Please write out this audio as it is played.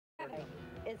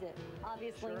Is it?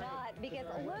 Obviously not, because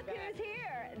look who's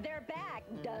here. They're back.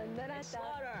 Dun, dun, dun,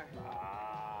 Slaughter.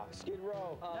 Skid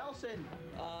Row. Nelson.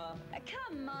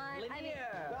 Come on. Lanier.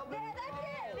 I mean, that's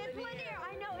it. It's Lanier.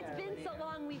 I know it's been so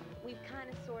long. We've kind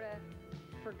of sort of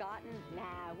forgotten.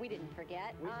 Nah, we didn't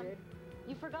forget. We did.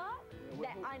 You forgot?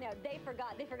 I know, they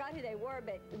forgot. They forgot who they were,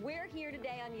 but we're here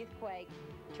today on Youth Quake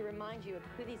to remind you of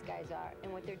who these guys are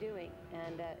and what they're doing.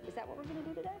 And is that what we're going to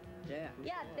do today? Yeah.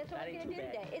 Yeah, that's what we're going to do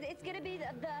today. It's going to be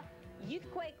the Youth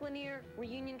Quake Lanier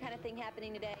reunion kind of thing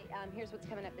happening today. Here's what's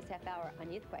coming up this half hour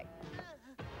on Youth Quake.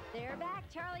 They're back.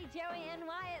 Charlie, Joey, and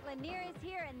Wyatt. Lanier is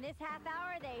here, and this half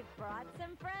hour, they've brought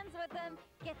some friends with them.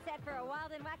 Get set for a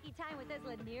wild and wacky time with those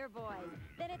Lanier boys.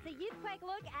 Then it's a Youth Quake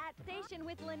look at station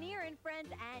with Lanier and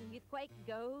friends, and Youth Quake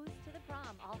goes to the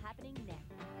prom, all happening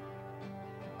next.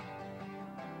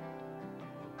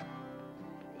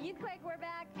 Youth Quake, we're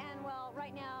back, and well,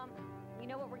 right now, you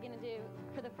know what we're going to do?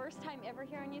 For the first time ever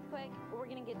here on Youth Quake, we're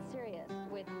going to get serious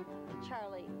with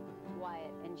Charlie,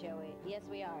 Wyatt, and Joey. Yes,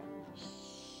 we are.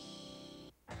 Shh.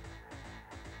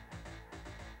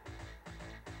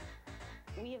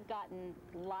 We have gotten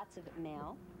lots of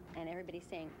mail, and everybody's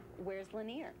saying, where's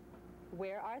Lanier?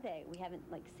 Where are they? We haven't,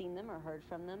 like, seen them or heard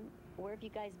from them. Where have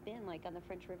you guys been, like on the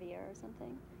French Riviera or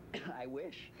something? I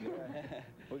wish. Yeah.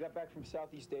 We got back from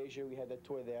Southeast Asia. We had that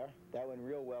tour there. That went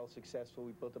real well, successful.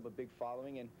 We built up a big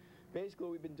following, and basically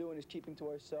what we've been doing is keeping to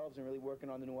ourselves and really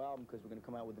working on the new album because we're going to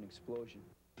come out with an explosion.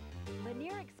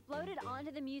 Lanier exploded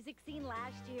onto the music scene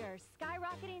last year,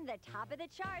 skyrocketing to the top of the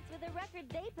charts with a record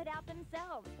they put out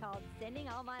themselves called Sending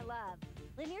All My Love.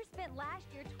 Lanier spent last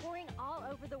year touring all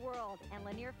over the world, and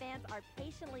Lanier fans are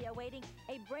patiently awaiting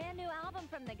a brand new album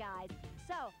from the guys.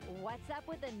 So, what's up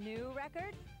with the new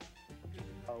record?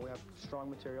 We have strong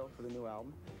material for the new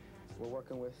album. We're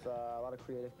working with a lot of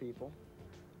creative people,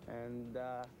 and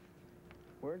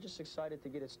we're just excited to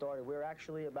get it started. We're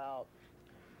actually about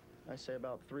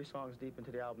 3 songs deep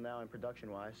into the album now in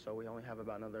production-wise, so we only have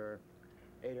about another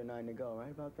 8 or 9 to go,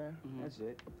 right about there? Mm-hmm. That's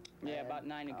it. Yeah, and about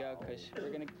 9 to go, because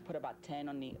we're going to put about 10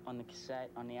 on the cassette,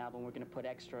 on the album. We're going to put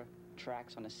extra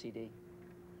tracks on the CD.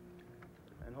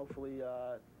 And hopefully,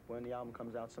 when the album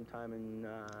comes out sometime in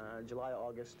July or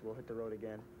August, we'll hit the road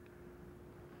again.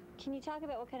 Can you talk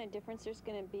about what kind of difference there's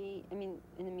going to be, I mean,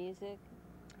 in the music?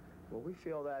 Well, we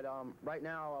feel that right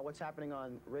now, what's happening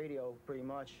on radio, pretty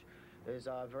much, is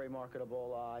very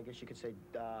marketable, I guess you could say,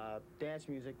 dance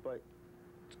music, but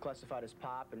it's classified as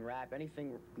pop and rap.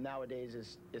 Anything nowadays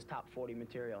is top 40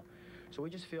 material. So we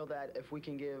just feel that if we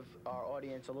can give our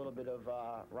audience a little bit of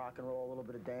rock and roll, a little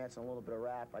bit of dance, and a little bit of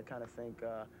rap, I kind of think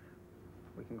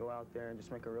we can go out there and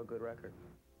just make a real good record.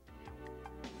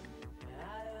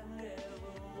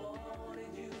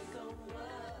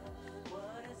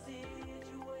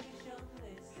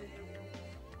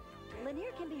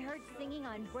 Lanier can be heard singing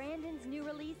on Brandon's new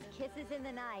release, Kisses in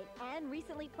the Night, and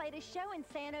recently played a show in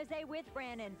San Jose with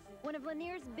Brandon, one of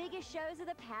Lanier's biggest shows of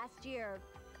the past year.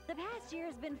 The past year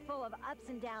has been full of ups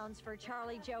and downs for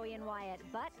Charlie, Joey, and Wyatt,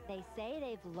 but they say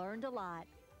they've learned a lot.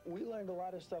 We learned a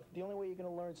lot of stuff. The only way you're going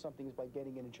to learn something is by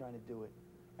getting in and trying to do it.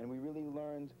 And we really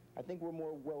learned, I think we're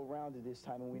more well-rounded this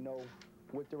time, and we know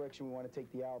what direction we want to take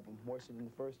the album, more so than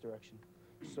the first direction.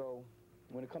 So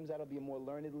when it comes out, it'll be a more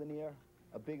learned Lanier,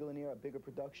 a bigger Lanier, a bigger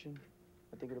production.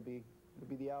 I think it'll be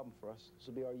the album for us. This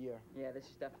will be our year. Yeah, this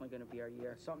is definitely going to be our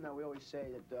year. It's something that we always say,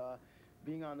 that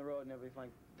being on the road and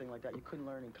everything like that, you couldn't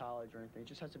learn in college or anything. It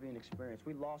just has to be an experience.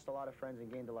 We lost a lot of friends and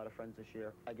gained a lot of friends this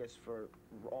year, I guess for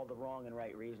all the wrong and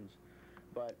right reasons.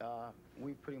 But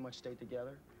we pretty much stayed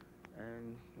together,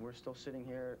 and we're still sitting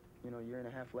here, you know, a year and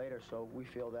a half later, so we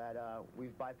feel that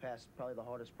we've bypassed probably the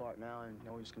hardest part now, and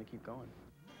we're just going to keep going.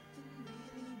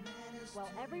 Well,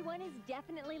 everyone is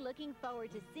definitely looking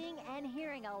forward to seeing and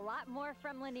hearing a lot more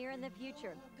from Lanier in the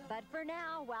future. But for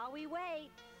now, while we wait,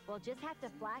 we'll just have to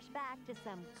flash back to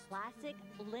some classic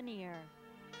Lanier.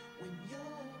 When you're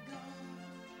gone,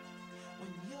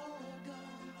 when you're